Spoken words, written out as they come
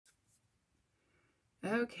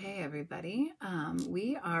Okay, everybody.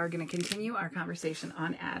 We are going to continue our conversation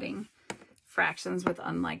on adding fractions with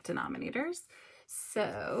unlike denominators.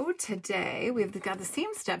 So today we've got the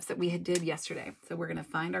same steps that we did yesterday. So we're going to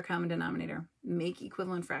find our common denominator, make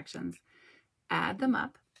equivalent fractions, add them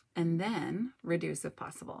up, and then reduce if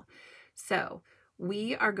possible. So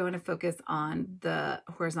we are going to focus on the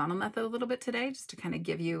horizontal method a little bit today, just to kind of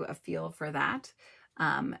give you a feel for that.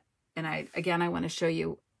 And I want to show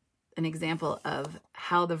you an example of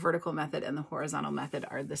how the vertical method and the horizontal method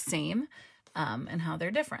are the same and how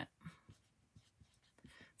they're different.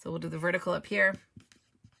 So we'll do the vertical up here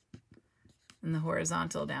and the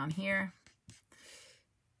horizontal down here.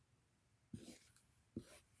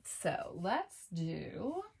 So let's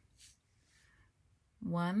do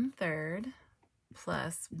 1/3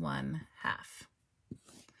 plus 1/2.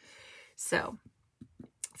 So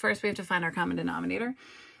first we have to find our common denominator.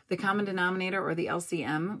 The common denominator, or the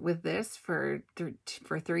LCM, with this for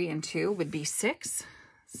 3 and 2 would be 6.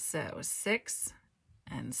 So 6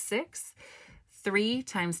 and 6. 3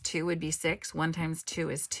 times 2 would be 6. 1 times 2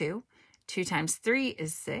 is 2. 2 times 3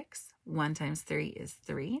 is 6. 1 times 3 is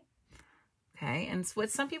 3. Okay, and so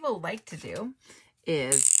what some people like to do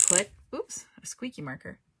is put, a squeaky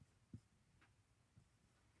marker,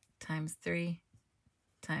 times 3,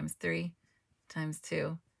 times 3, times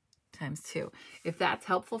 2, times 2. If that's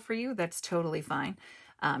helpful for you, that's totally fine.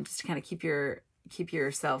 Just to kind of keep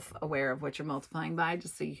yourself aware of what you're multiplying by,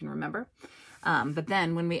 just so you can remember. But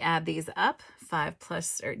then when we add these up, 2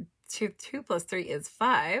 plus 3 is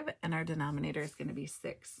 5, and our denominator is going to be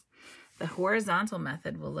 6. The horizontal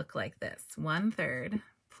method will look like this: 1/3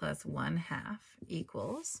 plus 1/2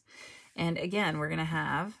 equals, and again, we're going to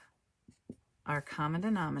have our common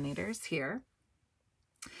denominators here.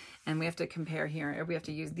 And we have to compare here. We have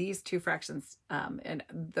to use these two fractions. And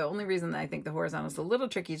the only reason that I think the horizontal is a little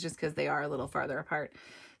tricky is just because they are a little farther apart.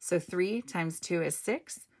 So 3 times 2 is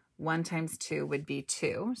 6. 1 times 2 would be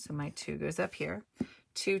 2. So my 2 goes up here.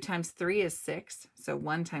 2 times 3 is 6. So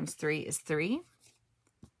 1 times 3 is 3.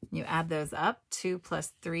 You add those up. 2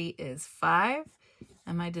 plus 3 is 5.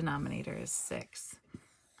 And my denominator is 6.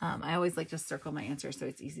 I always like to circle my answer so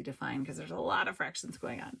it's easy to find because there's a lot of fractions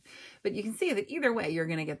going on. But you can see that either way, you're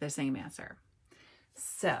going to get the same answer.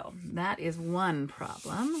 So that is one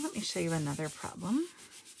problem. Let me show you another problem.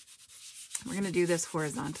 We're going to do this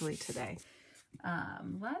horizontally today.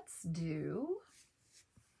 Let's do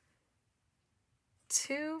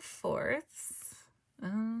 2/4.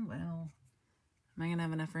 Oh, well, am I going to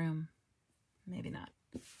have enough room? Maybe not.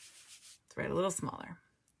 Let's write a little smaller.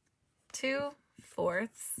 2/4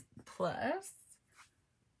 plus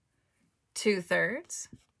 2/3.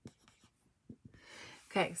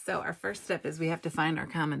 Okay, so our first step is we have to find our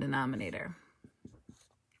common denominator.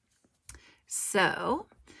 So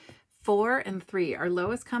 4 and 3, our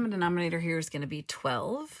lowest common denominator here is going to be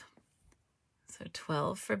 12. So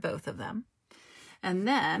 12 for both of them. And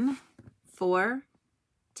then 4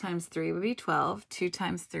 times 3 would be 12. 2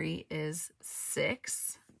 times 3 is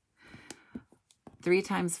 6. 3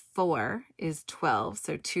 times 4 is 12,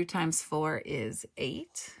 so 2 times 4 is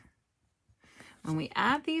 8. When we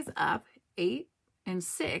add these up, 8 and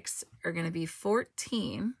 6 are going to be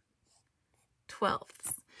 14/12.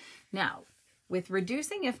 Now, with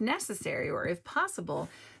reducing if necessary or if possible,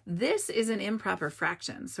 this is an improper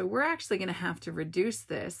fraction. So we're actually going to have to reduce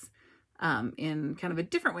this in kind of a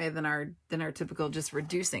different way than our typical just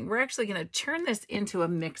reducing. We're actually going to turn this into a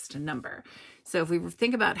mixed number. So if we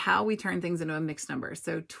think about how we turn things into a mixed number,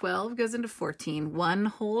 so 12 goes into 14 one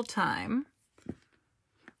whole time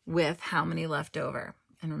with how many left over?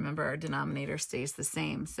 And remember, our denominator stays the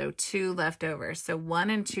same. So 2 left over. So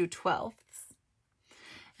 1 and 2/12.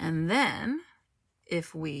 And then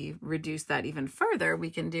if we reduce that even further,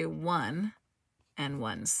 we can do 1 and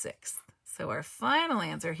 1/6. So our final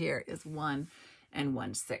answer here is 1 and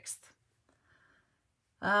 1/6.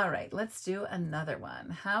 All right, let's do another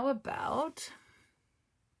one. How about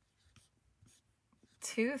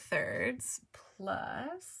 2/3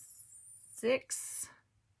 plus 6/10?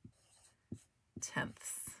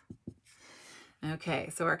 Okay,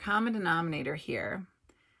 so our common denominator here,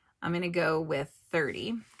 I'm going to go with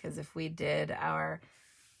 30, because if we did our,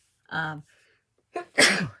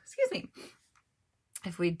 excuse me,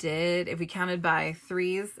 if we counted by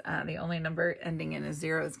 3s, the only number ending in a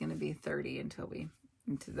 0 is going to be 30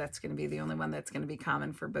 that's going to be the only one that's going to be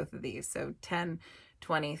common for both of these. So 10,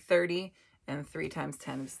 20, 30, and 3 times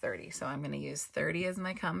 10 is 30. So I'm going to use 30 as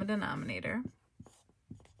my common denominator.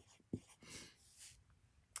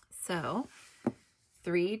 So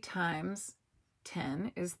 3 times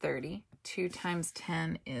 10 is 30. 2 times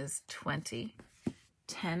 10 is 20.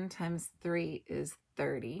 10 times 3 is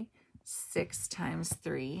 30. 6 times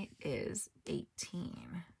 3 is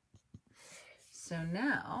 18. So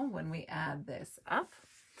now when we add this up,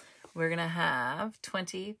 we're going to have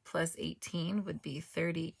 20 plus 18 would be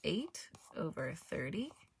 38 over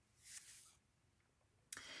 30.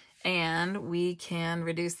 And we can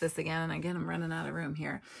reduce this again. And again, I'm running out of room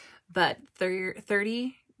here. But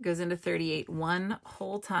 30 goes into 38 one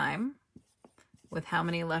whole time with how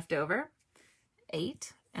many left over?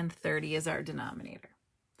 8. And 30 is our denominator.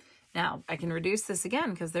 Now, I can reduce this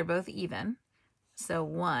again because they're both even. So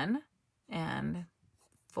 1 and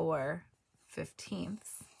 4/15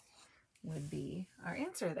 would be our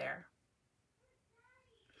answer there.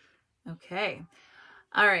 Okay.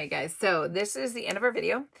 All right, guys. So this is the end of our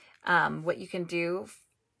video. What you can do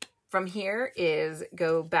from here is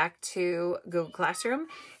go back to Google Classroom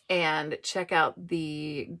and check out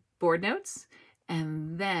the board notes.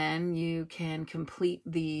 And then you can complete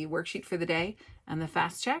the worksheet for the day and the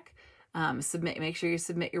fast check. Make sure you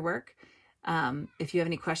submit your work. If you have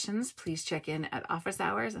any questions, please check in at office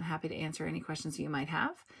hours. I'm happy to answer any questions you might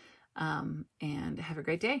have. And have a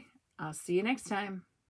great day. I'll see you next time.